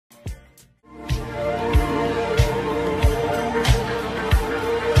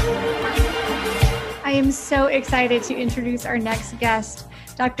am so excited to introduce our next guest.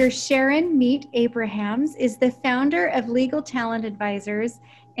 Dr. Sharon Meit Abrahams is the founder of Legal Talent Advisors,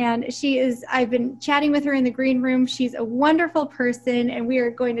 and I've been chatting with her in the green room. She's a wonderful person, and we are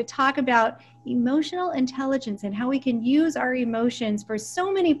going to talk about emotional intelligence and how we can use our emotions for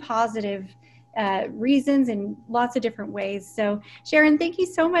so many positive reasons in lots of different ways. So Sharon, thank you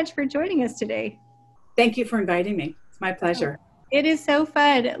so much for joining us today. Thank you for inviting me. It's my pleasure. It is so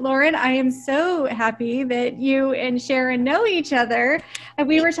fun. Lauren, I am so happy that you and Sharon know each other. And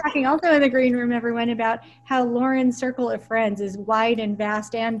we were talking also in the green room, everyone, about how Lauren's circle of friends is wide and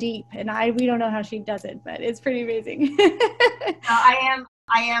vast and deep. And we don't know how she does it, but it's pretty amazing. I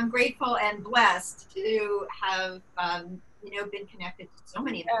am grateful and blessed to have, been connected to so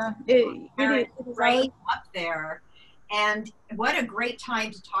many of them. It is right up there. And what a great time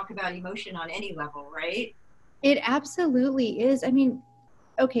to talk about emotion on any level, right? It absolutely is. I mean,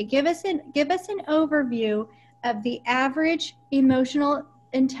 okay, give us an overview of the average emotional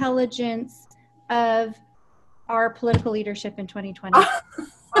intelligence of our political leadership in 2020.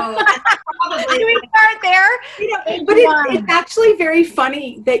 Probably. Do we start there? But it's actually very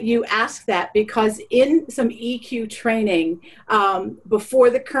funny that you ask that, because in some EQ training,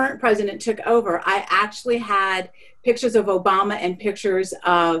 before the current president took over, I actually had pictures of Obama and pictures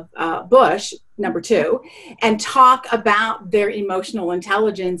of Bush, number 2, and talk about their emotional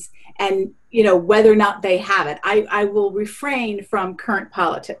intelligence and, whether or not they have it. I will refrain from current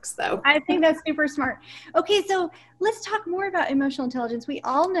politics, though. I think that's super smart. Okay, so let's talk more about emotional intelligence. We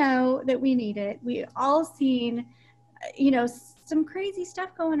all know that we need it. We've all seen, some crazy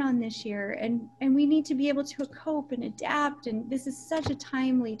stuff going on this year, and we need to be able to cope and adapt, and this is such a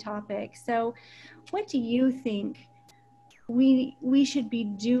timely topic. So what do you think we should be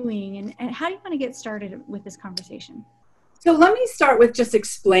doing, and how do you want to get started with this conversation? So let me start with just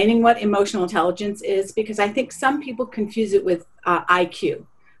explaining what emotional intelligence is, because I think some people confuse it with IQ,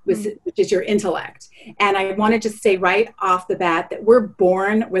 which is your intellect. And I want to just say right off the bat that we're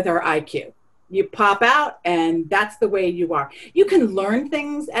born with our IQ. You pop out and that's the way you are. You can learn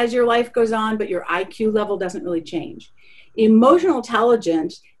things as your life goes on, but your IQ level doesn't really change. Emotional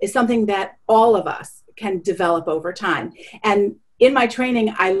intelligence is something that all of us can develop over time. And in my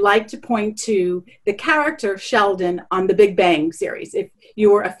training, I like to point to the character Sheldon on the Big Bang series. If you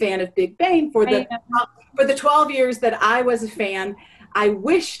were a fan of Big Bang, for the 12 years that I was a fan, I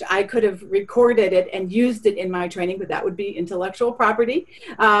wished I could have recorded it and used it in my training, but that would be intellectual property.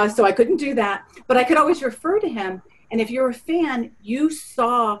 So I couldn't do that, but I could always refer to him. And if you're a fan, you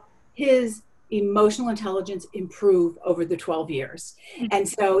saw his emotional intelligence improve over the 12 years. And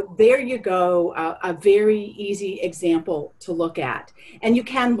so there you go, a very easy example to look at. And you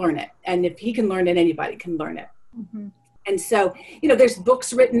can learn it. And if he can learn it, anybody can learn it. Mm-hmm. And so, there's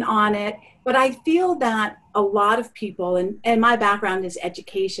books written on it, but I feel that a lot of people, and my background is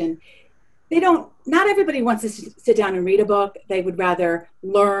education, not everybody wants to sit down and read a book. They would rather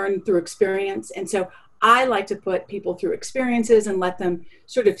learn through experience. And so I like to put people through experiences and let them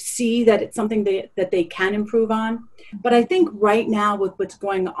sort of see that it's something that they can improve on. But I think right now with what's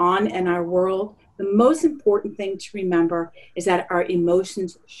going on in our world, the most important thing to remember is that our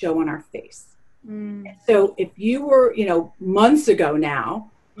emotions show on our face. So if you were, months ago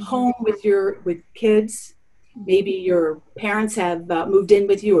now, home with kids, maybe your parents have moved in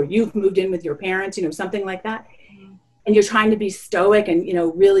with you, or you've moved in with your parents, something like that, and you're trying to be stoic and,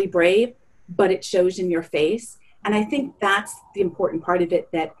 really brave, but it shows in your face. And I think that's the important part of it,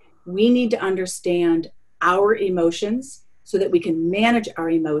 that we need to understand our emotions so that we can manage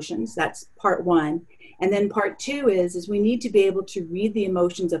our emotions. That's part 1. And then part 2 is we need to be able to read the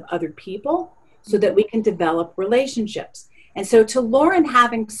emotions of other people so that we can develop relationships. And so to Lauren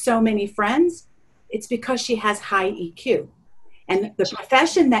having so many friends, it's because she has high EQ. And the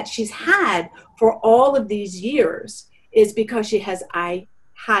profession that she's had for all of these years is because she has high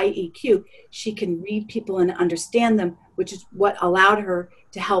EQ. She can read people and understand them, which is what allowed her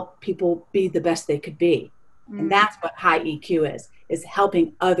to help people be the best they could be. And that's what high EQ is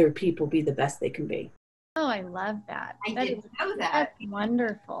helping other people be the best they can be. Oh, I love that. I didn't know that. That's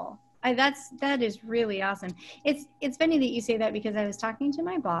wonderful. That is really awesome. It's funny that you say that, because I was talking to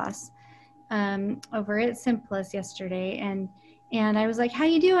my boss over at Simplus yesterday, and I was like, "How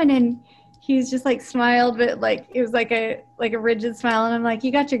you doing?" And he's just like smiled, but like it was like a rigid smile, and I'm like,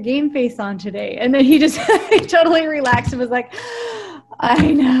 "You got your game face on today." And then he just totally relaxed and was like,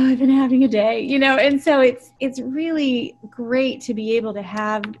 "I know, I've been having a day," And so it's really great to be able to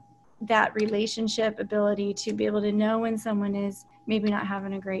have that relationship ability, to be able to know when someone is maybe not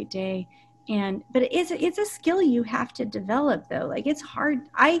having a great day. But it's a skill you have to develop, though. Like, it's hard.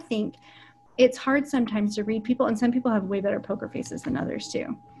 I think it's hard sometimes to read people, and some people have way better poker faces than others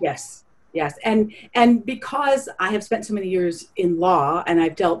too. Yes. Yes. And because I have spent so many years in law and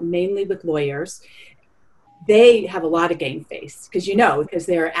I've dealt mainly with lawyers, they have a lot of game face because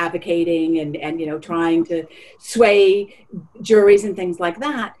they're advocating and trying to sway juries and things like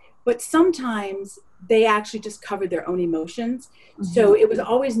that. But sometimes they actually just cover their own emotions. Mm-hmm. So it was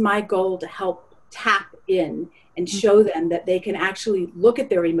always my goal to help tap in and show them that they can actually look at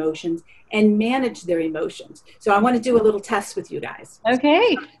their emotions and manage their emotions. So I want to do a little test with you guys.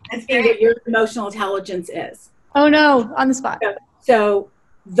 Okay. And see what your emotional intelligence is. Oh no, on the spot. So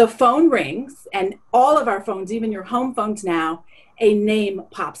the phone rings, and all of our phones, even your home phones now, a name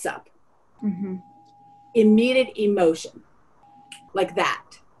pops up. Mm-hmm. Immediate emotion, like that,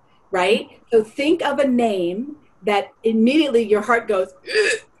 right? So think of a name that immediately your heart goes,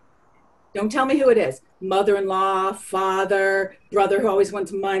 ugh. Don't tell me who it is. Mother-in-law, father, brother who always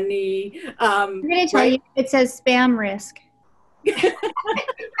wants money. I'm going to tell you, it says spam risk.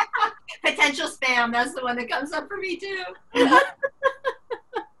 Potential spam. That's the one that comes up for me too.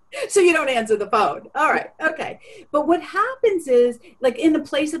 So you don't answer the phone. All right. Okay. But what happens is, like in the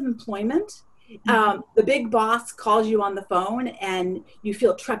place of employment, the big boss calls you on the phone and you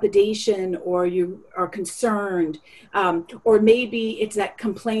feel trepidation, or you are concerned, or maybe it's that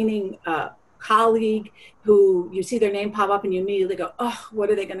complaining colleague who you see their name pop up and you immediately go, oh, what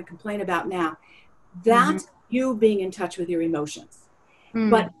are they going to complain about now? That's you being in touch with your emotions.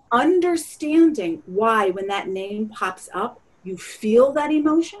 But understanding why, when that name pops up, you feel that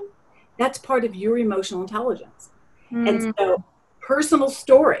emotion, that's part of your emotional intelligence. And so personal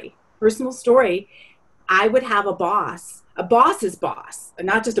story, I would have a boss's boss,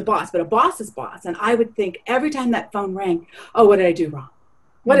 not just a boss, but a boss's boss. And I would think every time that phone rang, oh, what did I do wrong?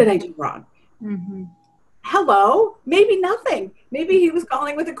 What did I do wrong? Hello, maybe nothing. Maybe he was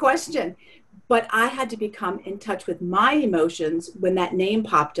calling with a question. But I had to become in touch with my emotions when that name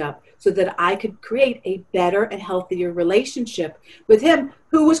popped up so that I could create a better and healthier relationship with him,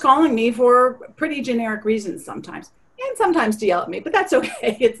 who was calling me for pretty generic reasons sometimes. And sometimes to yell at me, but that's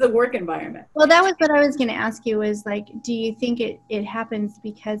okay. It's the work environment. Well, that was what I was going to ask you, is like, do you think it happens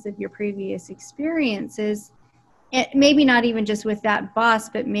because of your previous experiences? Maybe not even just with that boss,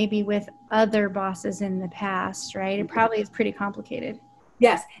 but maybe with other bosses in the past, right? It probably is pretty complicated.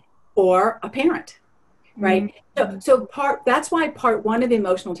 Yes. Or a parent, right? So that's why part one of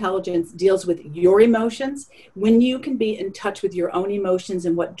emotional intelligence deals with your emotions. When you can be in touch with your own emotions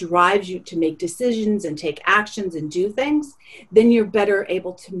and what drives you to make decisions and take actions and do things, then you're better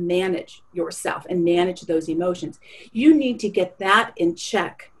able to manage yourself and manage those emotions. You need to get that in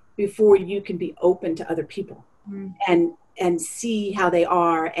check before you can be open to other people and see how they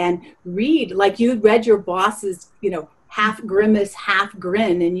are, and read, like you read your boss's, half grimace, half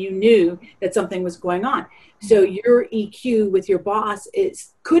grin, and you knew that something was going on. So your EQ with your boss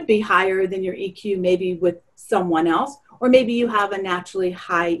could be higher than your EQ maybe with someone else, or maybe you have a naturally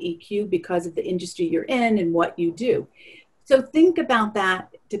high EQ because of the industry you're in and what you do. So think about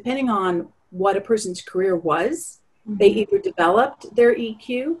that. Depending on what a person's career was, they either developed their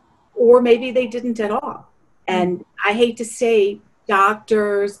EQ or maybe they didn't at all. And I hate to say,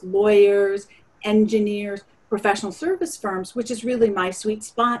 doctors, lawyers, engineers, professional service firms, which is really my sweet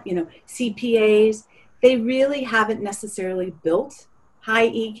spot, CPAs, they really haven't necessarily built high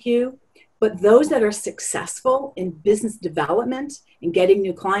EQ, but those that are successful in business development and getting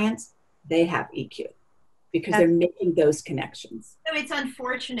new clients, they have EQ because they're making those connections. So it's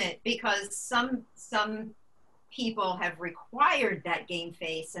unfortunate because some people have required that game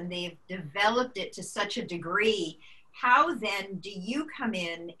face and they've developed it to such a degree. How then do you come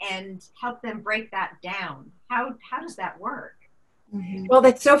in and help them break that down? How does that work? Well,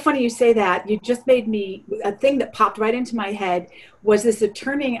 that's so funny you say that. You just made me, a thing that popped right into my head was this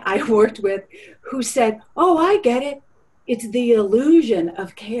attorney I worked with who said, oh, I get it. It's the illusion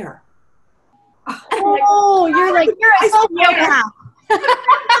of care. Oh, you're a sociopath.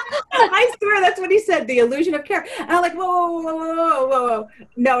 I swear that's what he said, the illusion of care. And I'm like, whoa.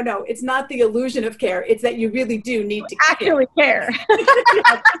 No, it's not the illusion of care. It's that you really do need to actually care.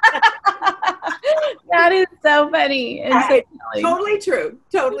 That is so funny. Totally true.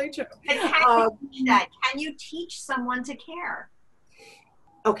 And can you teach that? Can you teach someone to care?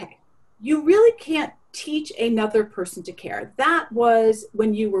 Okay. You really can't teach another person to care. That was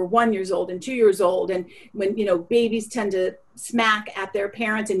when you were 1 year old and 2 years old, and when babies tend to smack at their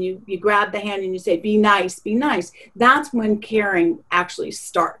parents and you grab the hand and you say, be nice. That's when caring actually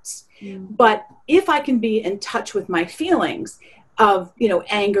starts. But if I can be in touch with my feelings of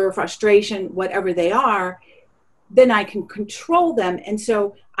anger, frustration, whatever they are, then I can control them. And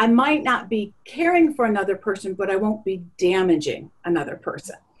so I might not be caring for another person, but I won't be damaging another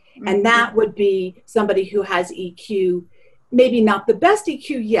person. Mm-hmm. And that would be somebody who has EQ, maybe not the best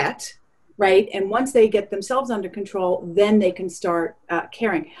EQ yet, right? And once they get themselves under control, then they can start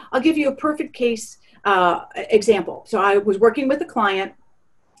caring. I'll give you a perfect case example. So I was working with a client.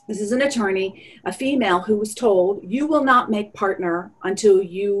 This is an attorney, a female, who was told, you will not make partner until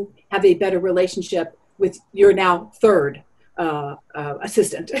you have a better relationship with your now third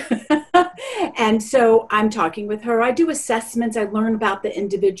assistant. And so I'm talking with her. I do assessments. I learn about the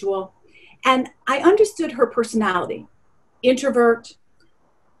individual. And I understood her personality. Introvert,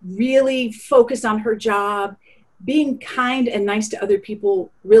 really focused on her job. Being kind and nice to other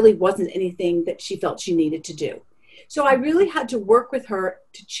people really wasn't anything that she felt she needed to do. So I really had to work with her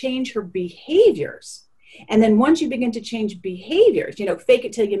to change her behaviors. And then once you begin to change behaviors, you know, fake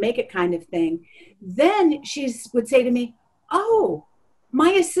it till you make it kind of thing, then she would say to me, oh,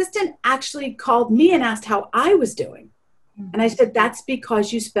 my assistant actually called me and asked how I was doing. And I said, that's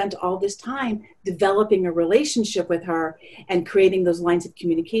because you spent all this time developing a relationship with her and creating those lines of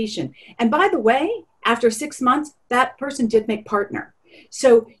communication. And by the way, after 6 months, that person did make partner.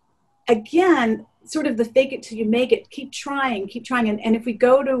 So again, sort of the fake it till you make it, keep trying. And if we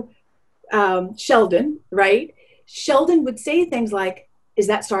go to Sheldon, right? Sheldon would say things like, is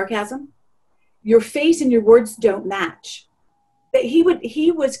that sarcasm? Your face and your words don't match. But he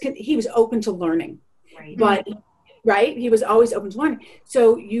was open to learning, right. But right, he was always open to learning.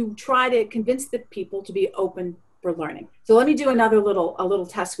 So you try to convince the people to be open for learning. So let me do a little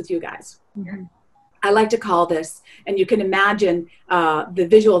test with you guys. Mm-hmm. I like to call this, and you can imagine the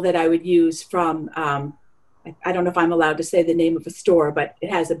visual that I would use from, I don't know if I'm allowed to say the name of a store, but it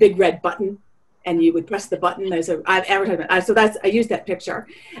has a big red button, and you would press the button. There's an advertisement. So I use that picture.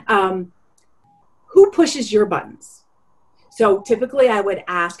 Who pushes your buttons? So typically I would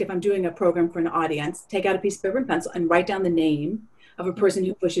ask, if I'm doing a program for an audience, take out a piece of paper and pencil and write down the name of a person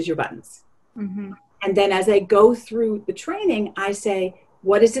who pushes your buttons. Mm-hmm. And then as I go through the training, I say,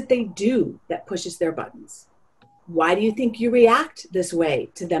 what is it they do that pushes their buttons? Why do you think you react this way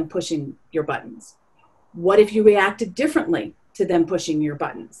to them pushing your buttons? What if you reacted differently to them pushing your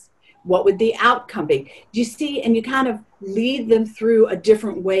buttons? What would the outcome be? Do you see? And you kind of lead them through a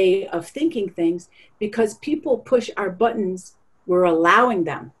different way of thinking things, because people push our buttons. We're allowing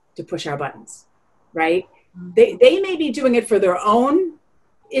them to push our buttons, right? Mm-hmm. They may be doing it for their own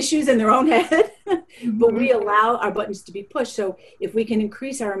issues in their own head, but we allow our buttons to be pushed. So if we can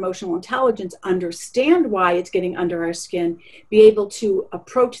increase our emotional intelligence, understand why it's getting under our skin, be able to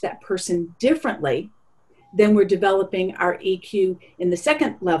approach that person differently, then we're developing our EQ in the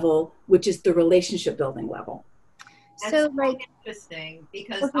second level, which is the relationship building level. That's so interesting,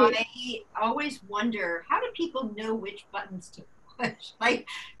 because I always wonder, how do people know which buttons to push? Like,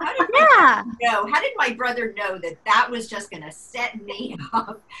 how did know? How did my brother know that was just going to set me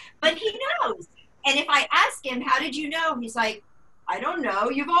up? But he knows. And if I ask him, how did you know? He's like, I don't know.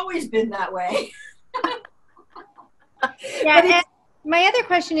 You've always been that way. Yeah. My other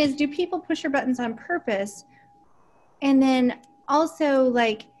question is, do people push your buttons on purpose? And then also,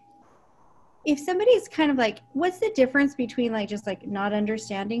 like, if somebody's kind of like, what's the difference between like just like not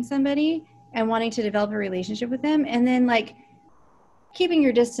understanding somebody and wanting to develop a relationship with them, and then like keeping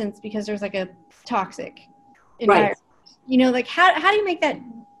your distance because there's like a toxic environment? Right. You know, like how do you make that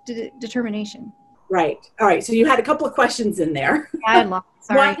determination? Right. All right. So you had a couple of questions in there.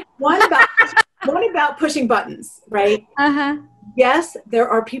 Sorry. One about pushing buttons, right? Uh-huh. Yes, there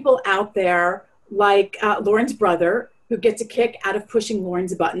are people out there like Lauren's brother who gets a kick out of pushing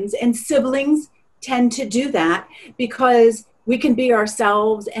Lauren's buttons, and siblings tend to do that because we can be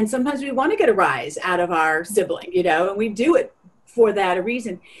ourselves, and sometimes we want to get a rise out of our sibling, you know, and we do it for that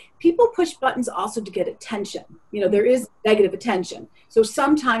reason. People push buttons also to get attention. You know, there is negative attention. So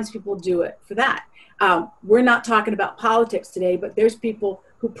sometimes people do it for that. We're not talking about politics today, but there's people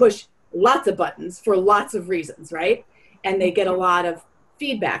who push lots of buttons for lots of reasons, right? And they get a lot of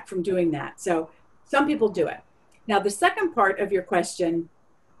feedback from doing that. So some people do it. Now, the second part of your question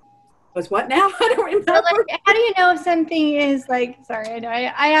was what now? I don't remember. Like, how do you know if something is like, sorry, I know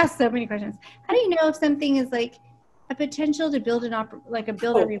I asked so many questions. How do you know if something is like a potential to build a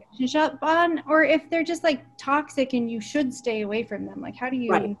relationship on, or if they're just like toxic and you should stay away from them? Like, how do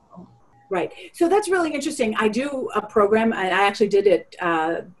you know? Right. So that's really interesting. I do a program, and I actually did it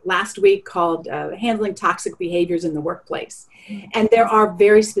last week, called Handling Toxic Behaviors in the Workplace. And there are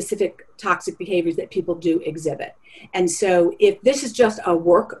very specific toxic behaviors that people do exhibit. And so if this is just a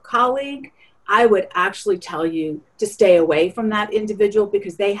work colleague, I would actually tell you to stay away from that individual,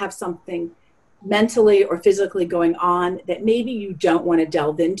 because they have something mentally or physically going on that maybe you don't want to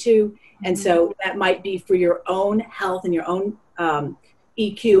delve into. And so that might be for your own health and your own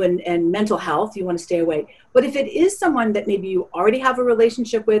EQ and mental health, you want to stay away. But if it is someone that maybe you already have a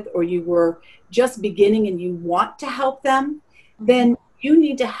relationship with, or you were just beginning and you want to help them, then you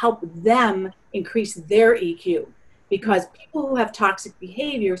need to help them increase their EQ, because people who have toxic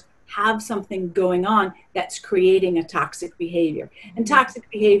behaviors have something going on that's creating a toxic behavior. And toxic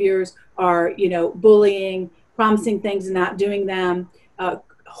behaviors are, you know, bullying, promising things and not doing them,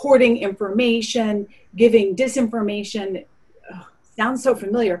 hoarding information, giving disinformation. Sounds so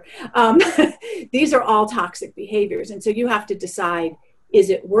familiar. These are all toxic behaviors. And so you have to decide, is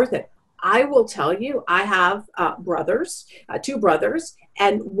it worth it? I will tell you, I have brothers, two brothers,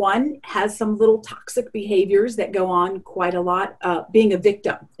 and one has some little toxic behaviors that go on quite a lot. Being a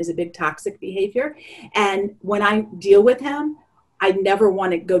victim is a big toxic behavior. And when I deal with him, I never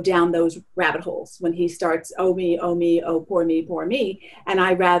want to go down those rabbit holes when he starts, oh me, oh poor me, poor me. And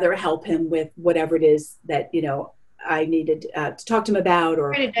I rather help him with whatever it is that, you know, I needed to talk to him about,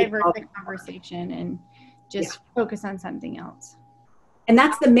 or try to divert the conversation and just focus on something else. And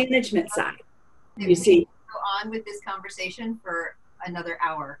that's the management side. You see, go on with this conversation for another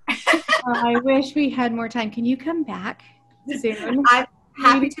hour. I wish we had more time. Can you come back soon? I'm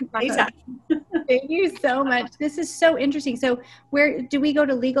happy to. Thank you so much. This is so interesting. So where do we go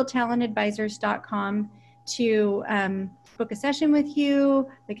to legaltalentadvisors.com to book a session with you?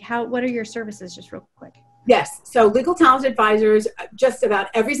 Like what are your services, just real quick? Yes. So Legal Talent Advisors, just about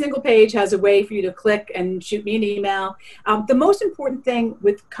every single page has a way for you to click and shoot me an email. The most important thing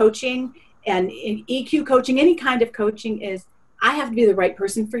with coaching and in EQ coaching, any kind of coaching, is I have to be the right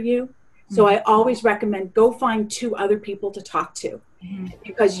person for you. So I always recommend go find 2 other people to talk to,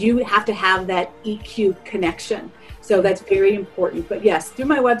 because you have to have that EQ connection. So that's very important. But yes, through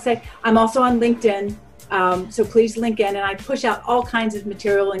my website, I'm also on LinkedIn. So please link in, and I push out all kinds of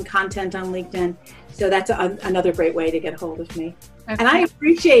material and content on LinkedIn. So that's another great way to get hold of me. Okay. And I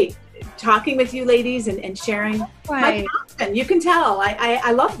appreciate talking with you ladies and sharing my passion. You can tell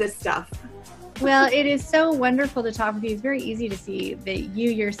I love this stuff. Well, it is so wonderful to talk with you. It's very easy to see that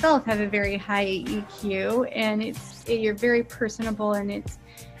you yourself have a very high EQ, and you're very personable, and it's,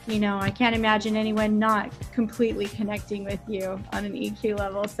 you know, I can't imagine anyone not completely connecting with you on an EQ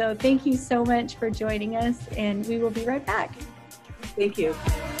level. So thank you so much for joining us, and we will be right back. Thank you.